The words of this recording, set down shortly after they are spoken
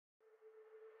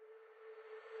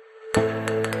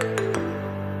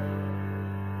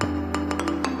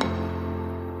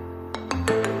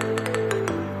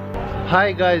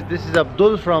Hi guys, this is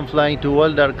Abdul from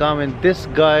flyingtoworld.com, and this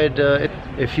guide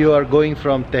if you are going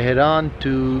from Tehran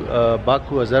to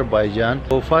Baku, Azerbaijan.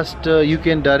 So first you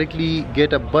can directly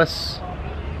get a bus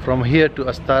from here to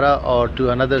Astara or to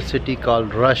another city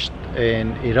called Rasht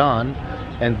in Iran,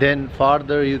 and then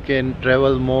farther you can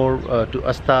travel more to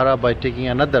Astara by taking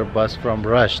another bus from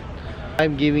Rasht.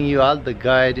 I'm giving you all the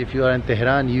guide. If you are in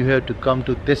Tehran, you have to come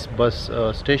to this bus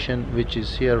station, which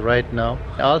is here right now.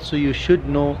 Also, you should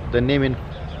know the name in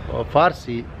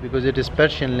Farsi because it is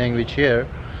Persian language here.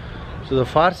 So the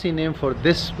Farsi name for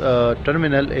this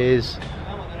terminal is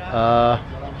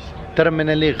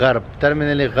Terminal-e Gharb.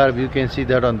 Terminal-e Gharb, you can see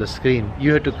that on the screen.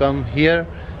 You have to come here.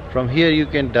 From here you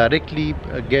can directly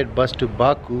get bus to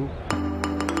Baku.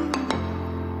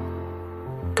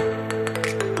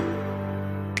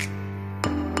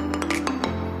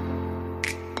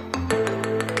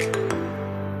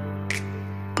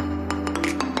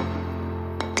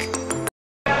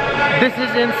 This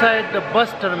is inside the bus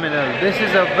terminal. This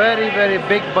is a very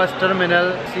big bus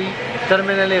terminal. See,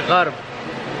 Terminal-e Gharb.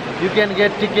 You can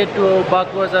get ticket to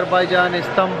Baku, Azerbaijan,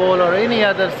 Istanbul or any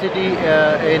other city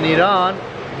in Iran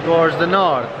towards the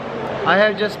north. I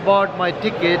have just bought my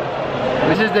ticket.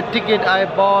 This is the ticket I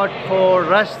bought for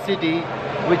Rasht city,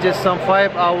 which is some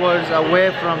 5 hours away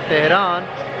from Tehran.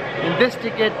 And this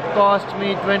ticket cost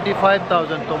me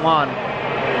 25,000 Toman,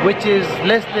 which is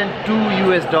less than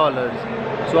 $2 US.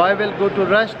 So I will go to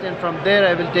Rasht, and from there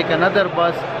I will take another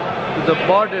bus to the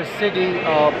border city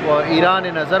of Iran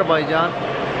and Azerbaijan,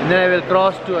 and then I will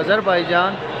cross to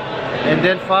Azerbaijan, and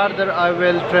then farther I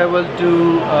will travel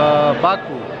to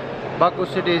Baku. Baku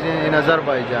city is in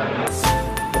Azerbaijan.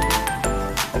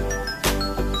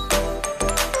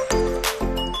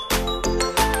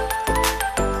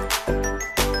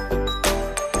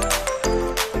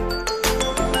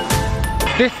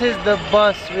 This is the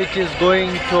bus which is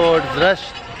going towards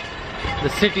Rasht, the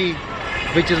city,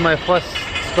 which is my first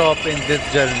stop in this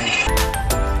journey.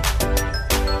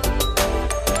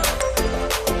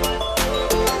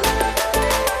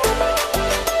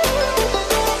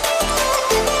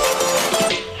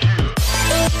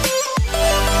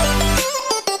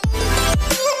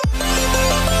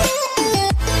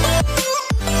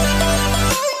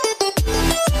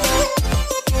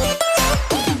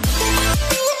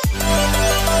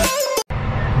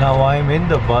 Now I'm in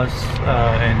the bus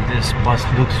and this bus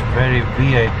looks very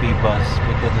VIP bus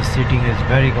because the seating is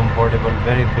very comfortable,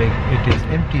 very big. It is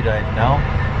empty right now,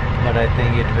 but I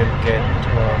think it will get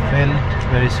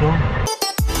filled very soon.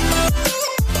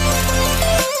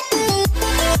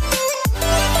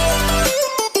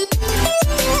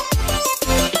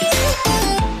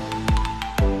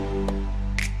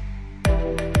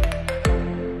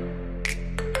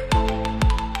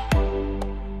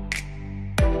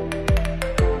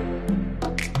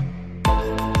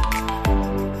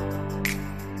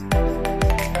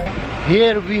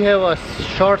 Here we have a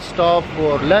short stop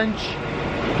for lunch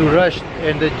to Rasht,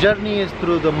 and the journey is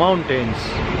through the mountains.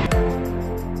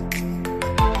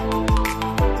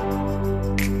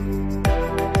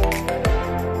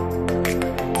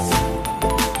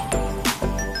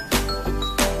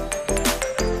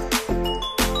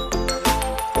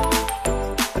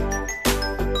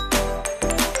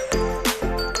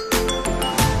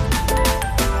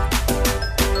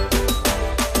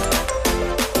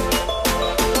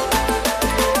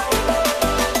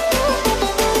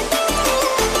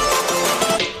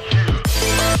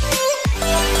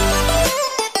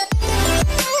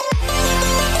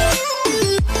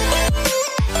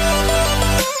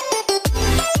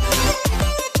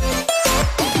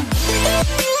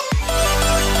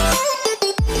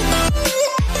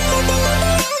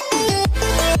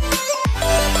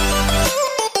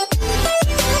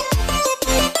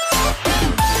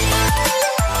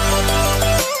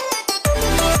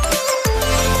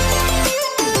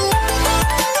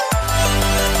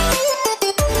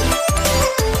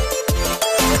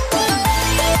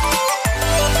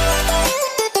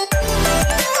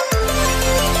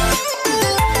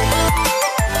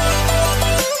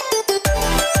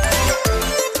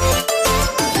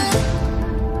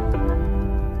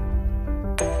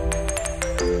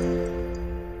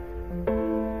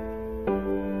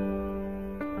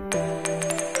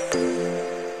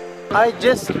 I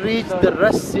just reached the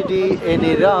Rasht city in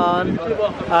Iran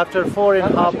after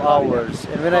 4.5 hours,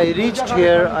 and when I reached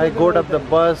here I got up the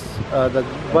bus. The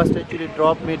bus actually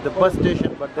dropped me at the bus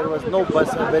station, but there was no bus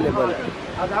available.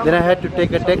 Then I had to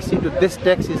take a taxi to this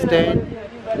taxi stand,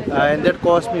 and that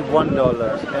cost me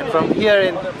 $1. And from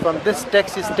here, from this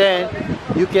taxi stand,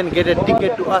 you can get a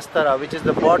ticket to Astara, which is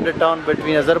the border town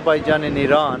between Azerbaijan and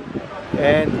Iran.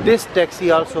 and this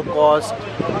taxi also cost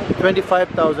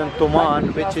 25,000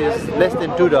 Toman, which is less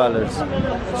than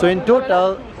 $2. So in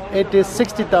total it is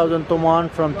 60,000 Toman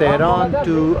from Tehran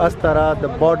to Astara, the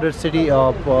border city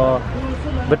of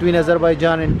between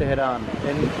Azerbaijan and Tehran,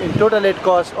 and in total it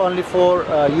costs only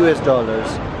 $4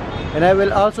 US. And I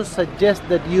will also suggest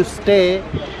that you stay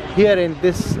here in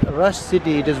this rush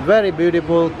city. It is very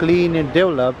beautiful, clean and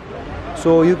developed,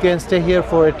 so you can stay here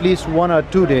for at least 1 or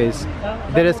 2 days.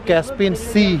 There is Caspian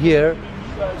Sea here,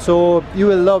 so you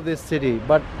will love this city.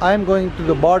 But I'm going to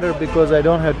the border because I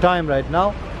don't have time right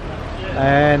now,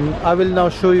 and I will now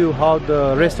show you how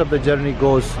the rest of the journey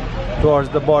goes towards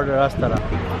the border Astara.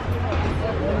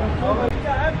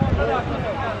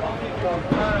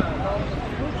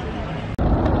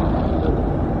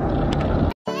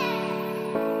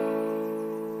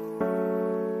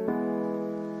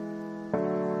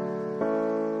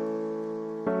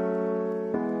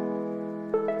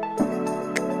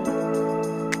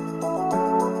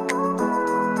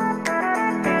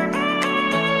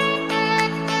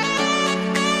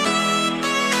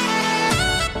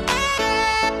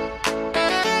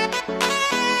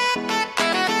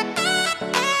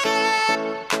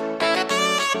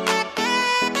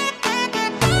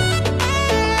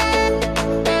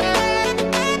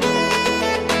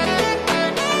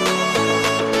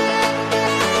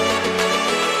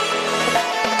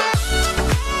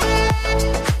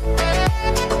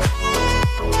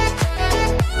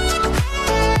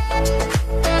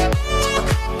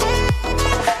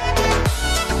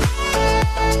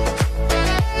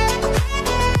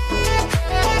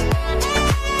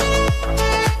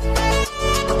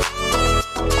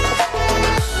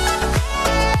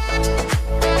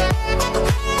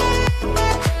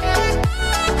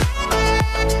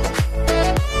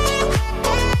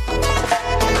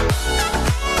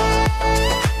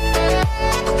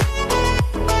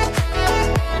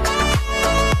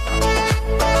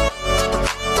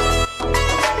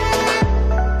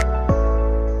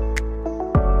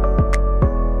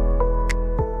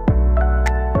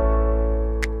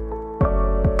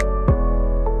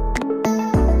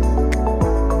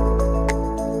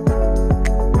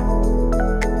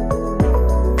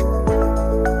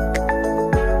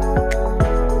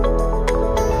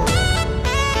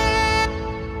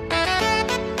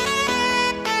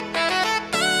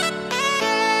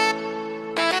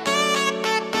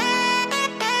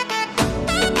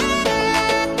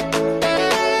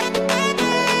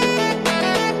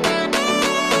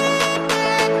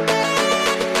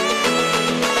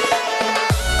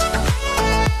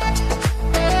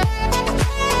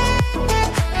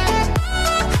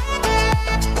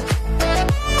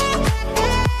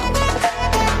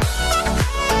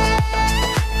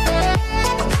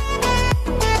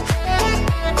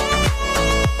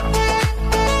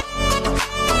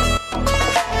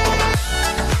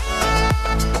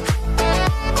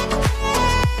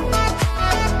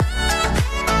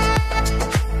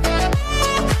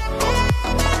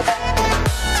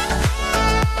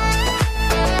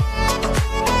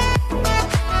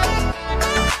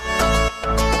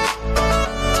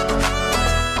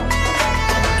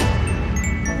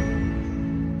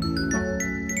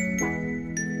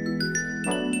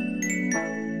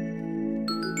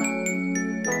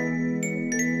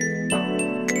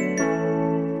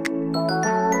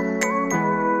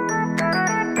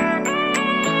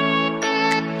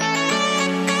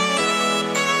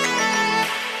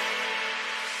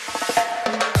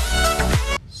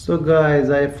 So guys,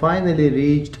 I finally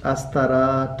reached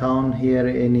Astara town here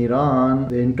in Iran.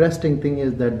 The interesting thing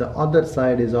is that the other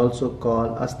side is also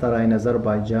called Astara in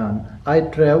Azerbaijan. I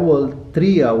traveled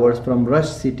 3 hours from Rush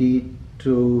city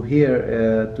to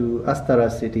here to Astara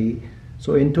city.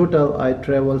 So in total I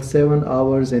traveled 7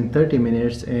 hours and 30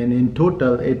 minutes, and in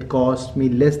total it cost me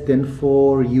less than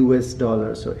 $4 US.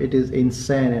 So it is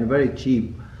insane and very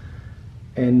cheap.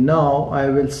 And now I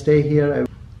will stay here.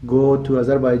 Go to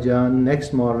Azerbaijan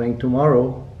next morning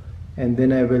tomorrow, and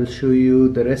then I will show you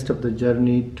the rest of the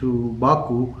journey to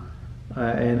Baku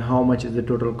and how much is the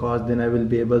total cost. Then I will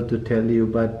be able to tell you.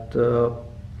 But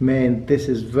man, this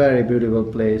is very beautiful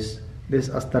place. This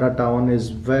Astara town is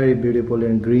very beautiful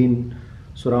and green,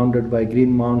 surrounded by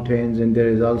green mountains, and there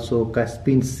is also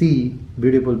Caspian Sea,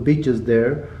 beautiful beaches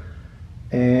there.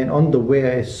 And on the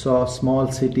way I saw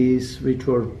small cities which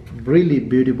were really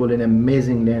beautiful and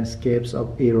amazing landscapes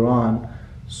of Iran.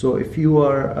 So if you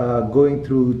are going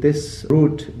through this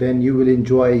route, then you will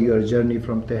enjoy your journey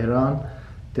from Tehran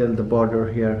till the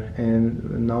border here.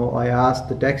 And now I asked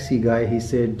the taxi guy, he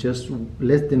said just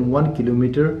less than 1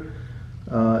 kilometer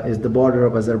is the border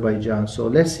of Azerbaijan. So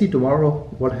let's see tomorrow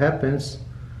what happens,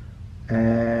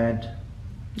 and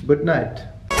Good night.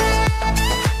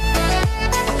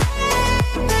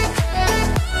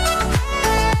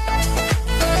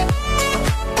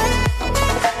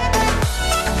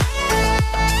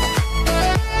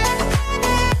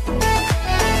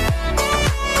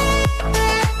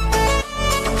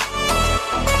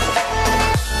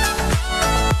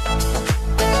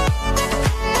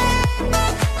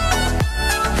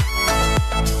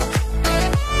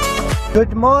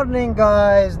 Good morning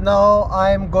guys. Now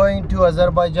I am going to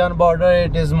Azerbaijan border.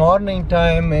 It is morning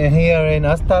time here in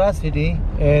Astara city,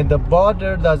 and the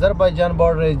Azerbaijan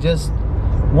border is just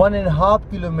 1.5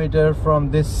 kilometers from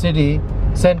this city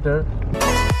center.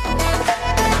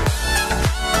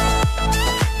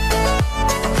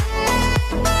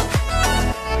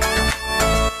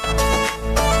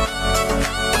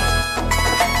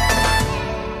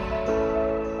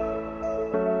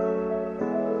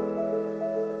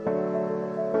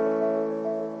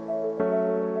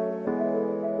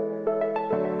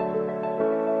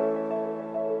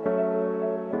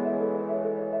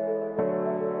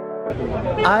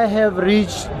 I have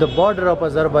reached the border of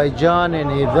Azerbaijan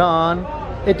and Iran.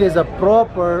 It is a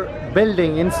proper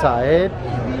building inside,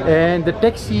 and the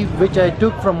taxi which I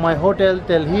took from my hotel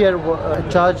till here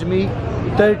charged me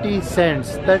 30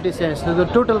 cents. So the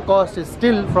total cost is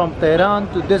still from Tehran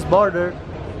to this border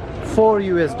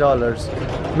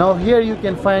 $4. Now here you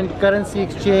can find currency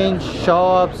exchange,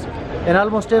 shops, and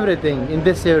almost everything in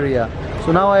this area.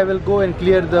 So now I will go and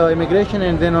clear the immigration,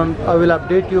 and then I will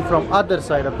update you from other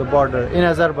side of the border in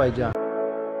Azerbaijan.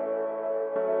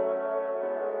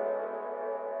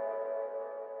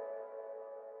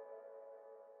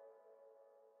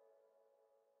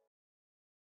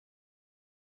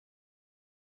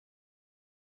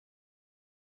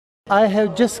 I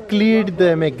have just cleared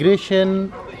the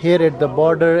immigration here at the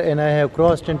border, and I have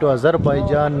crossed into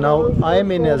Azerbaijan. Now I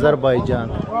am in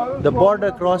Azerbaijan. The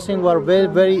border crossing was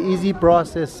very easy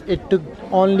process. It took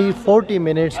only 40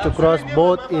 minutes to cross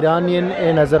both Iranian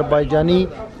and Azerbaijani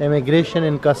immigration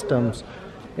and customs.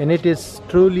 And it is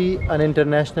truly an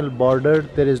international border.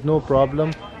 There is no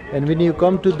problem. And when you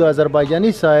come to the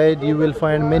Azerbaijani side, you will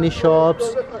find many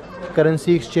shops,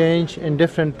 currency exchange, and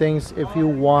different things if you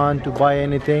want to buy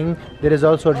anything. There is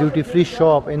also a duty-free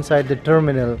shop inside the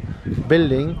terminal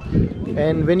building.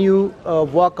 And when you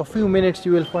walk a few minutes,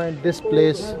 you will find this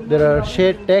place. There are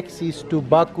shared taxis to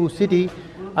Baku city.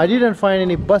 I didn't find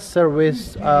any bus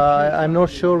service. I'm not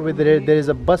sure whether there is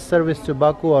a bus service to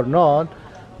Baku or not,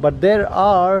 but there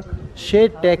are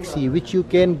shared taxi which you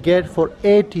can get for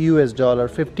 $8,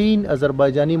 15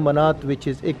 Azerbaijani manat, which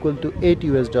is equal to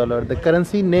 $8. The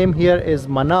currency name here is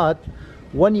manat.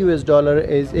 $1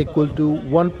 is equal to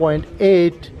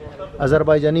 1.8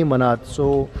 Azerbaijani manat.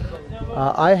 So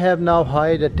I have now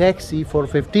hired a taxi for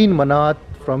 15 manat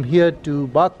from here to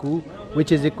Baku,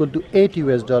 which is equal to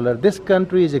 $8. This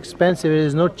country is expensive. It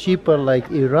is not cheaper like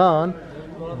Iran,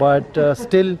 but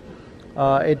still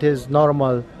it is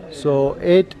normal. So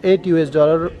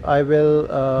 $8 I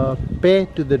will pay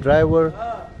to the driver.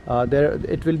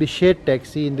 It will be shared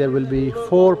taxi, and there will be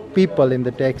 4 people in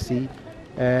the taxi,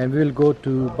 and we will go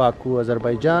to Baku,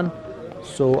 Azerbaijan.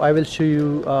 So I will show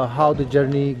you how the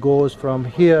journey goes from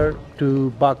here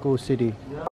to Baku city.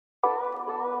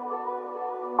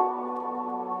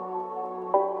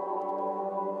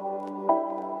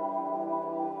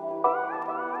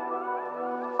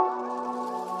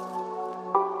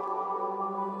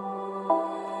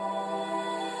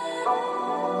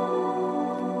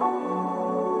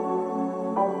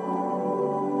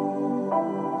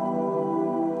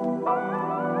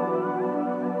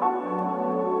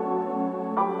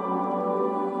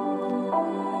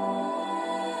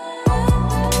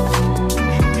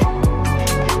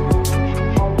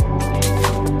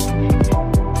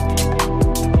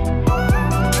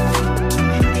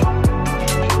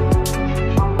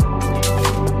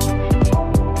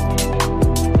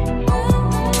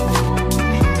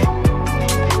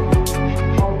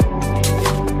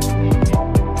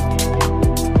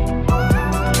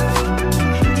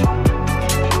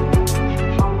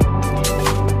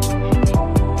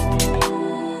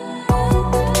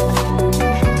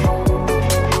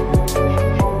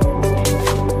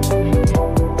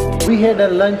 We had a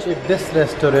lunch at this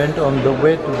restaurant on the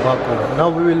way to Baku. Now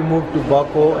we will move to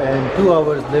Baku, and 2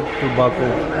 hours left to Baku.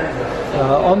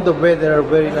 On the way there are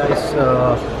very nice,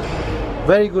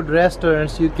 very good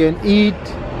restaurants. You can eat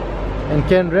and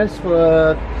can rest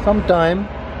for some time.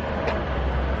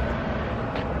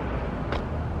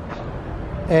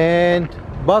 And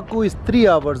Baku is 3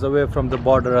 hours away from the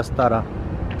border, Astara.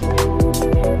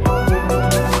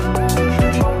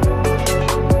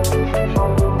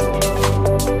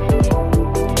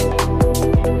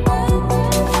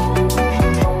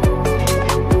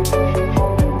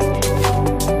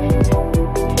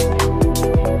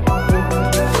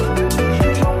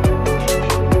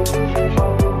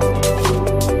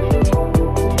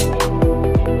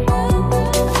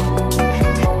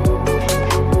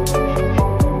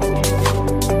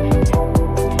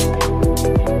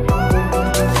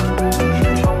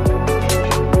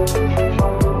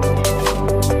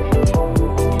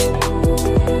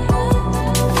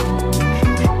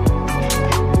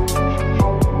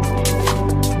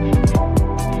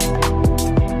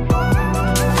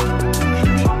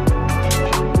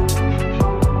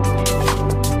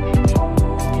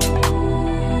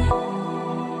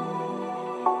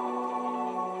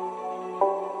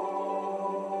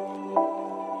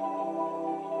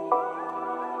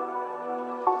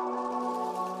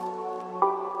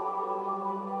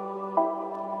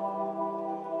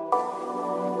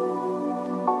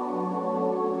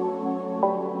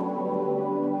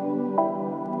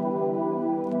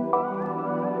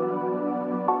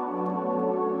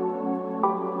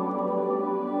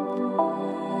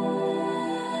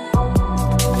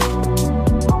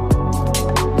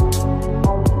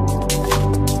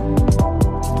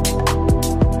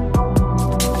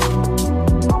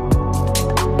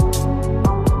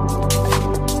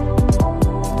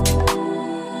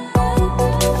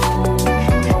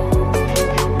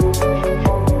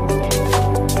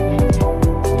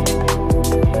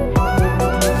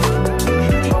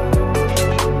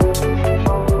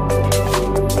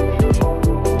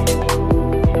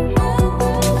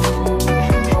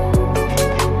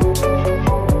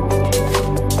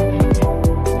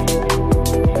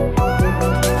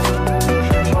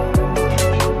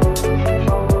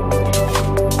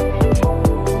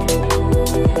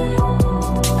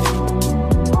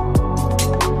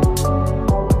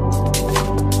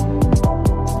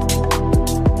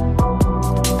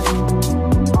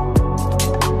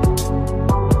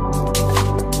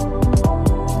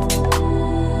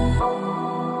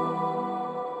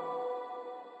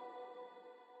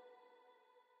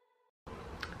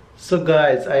 So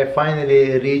guys, I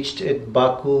finally reached at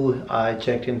Baku. I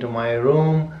checked into my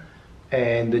room,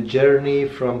 and the journey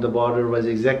from the border was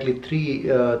exactly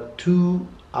 2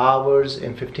 hours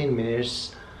and 15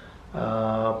 minutes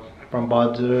from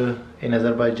border in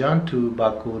Azerbaijan to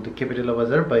Baku, the capital of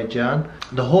Azerbaijan.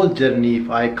 The whole journey, if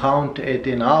I count it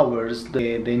in hours,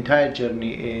 the entire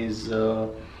journey is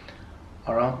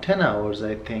around 10 hours,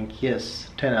 I think. Yes,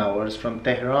 10 hours from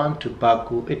Tehran to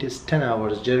Baku. It is 10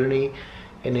 hours journey,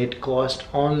 and it cost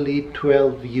only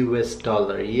 12 US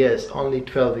dollar. Yes, only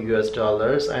 12 US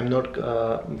dollars. I'm not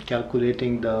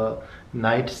calculating the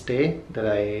night stay that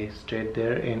I stayed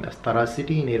there in Astara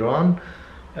city in Iran.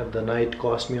 The night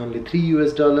cost me only 3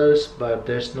 US dollars, but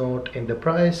there's not in the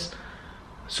price.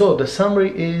 So the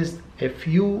summary is, if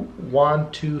you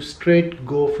want to straight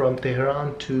go from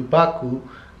Tehran to Baku,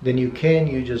 then you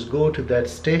just go to that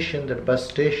station, that bus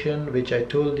station which I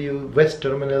told you, West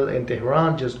Terminal in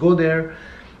Tehran. Just go there,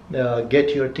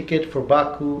 get your ticket for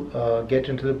Baku, get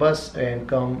into the bus and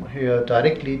come here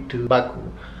directly to Baku,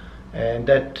 and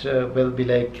that will be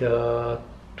like 12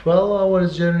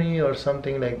 hours journey or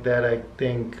something like that, I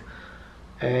think.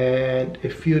 And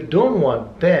if you don't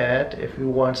want that, if you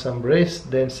want some rest,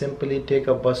 then simply take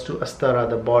a bus to Astara,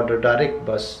 the border direct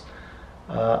bus.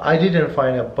 I didn't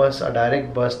find a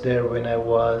direct bus there when I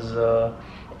was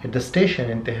at the station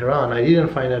in Tehran. I didn't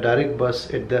find a direct bus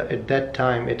at that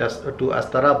time to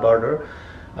Astara border.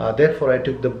 Therefore I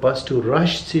took the bus to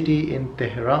Rush city in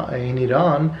Tehran, in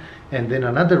Iran, and then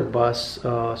another bus,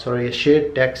 a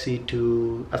shared taxi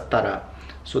to Astara.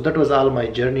 So that was all my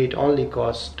journey. It only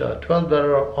cost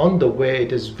 $12 on the way.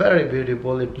 It is very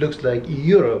beautiful. It looks like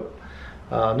Europe,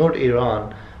 not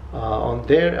Iran. On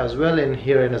there as well, and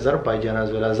here in Azerbaijan as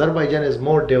well. Azerbaijan is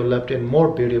more developed and more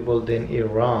beautiful than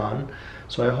Iran.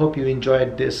 So I hope you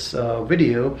enjoyed this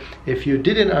video. If you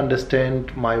didn't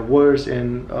understand my words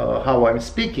and how I'm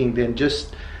speaking, then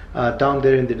just down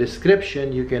there in the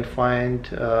description you can find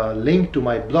a link to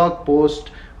my blog post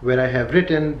where I have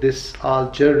written this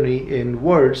all journey in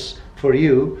words for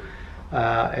you.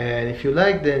 And if you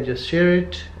like, then just share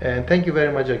it. And thank you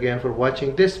very much again for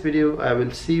watching this video. I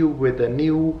will see you with a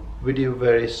new video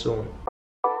very soon.